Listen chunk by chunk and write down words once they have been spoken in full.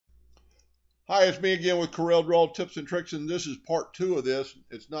Hi, it's me again with Corel Draw Tips and Tricks, and this is part two of this.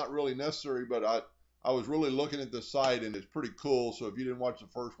 It's not really necessary, but I was really looking at the site, and it's pretty cool. So if you didn't watch the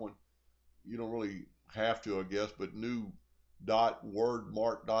first one, you don't really have to, I guess. But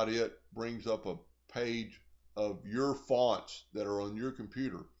new.wordmark.it brings up a page of your fonts that are on your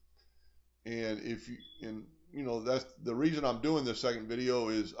computer. And if you and you know that's the reason I'm doing this second video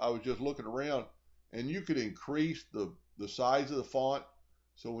is I was just looking around, and you could increase the size of the font.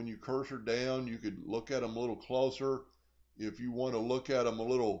 So when you cursor down, you could look at them a little closer. If you want to look at them a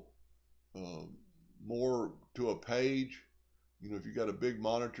little uh, more to a page, if you got a big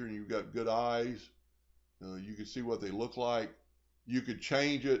monitor and you've got good eyes, you can see what they look like. You could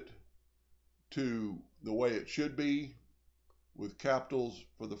change it to the way it should be with capitals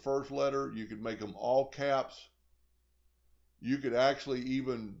for the first letter. You could make them all caps. You could actually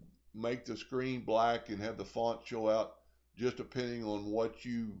even make the screen black and have the font show out, just depending on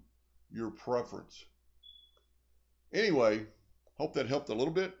your preference. Anyway, hope that helped a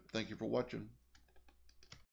little bit. Thank you for watching.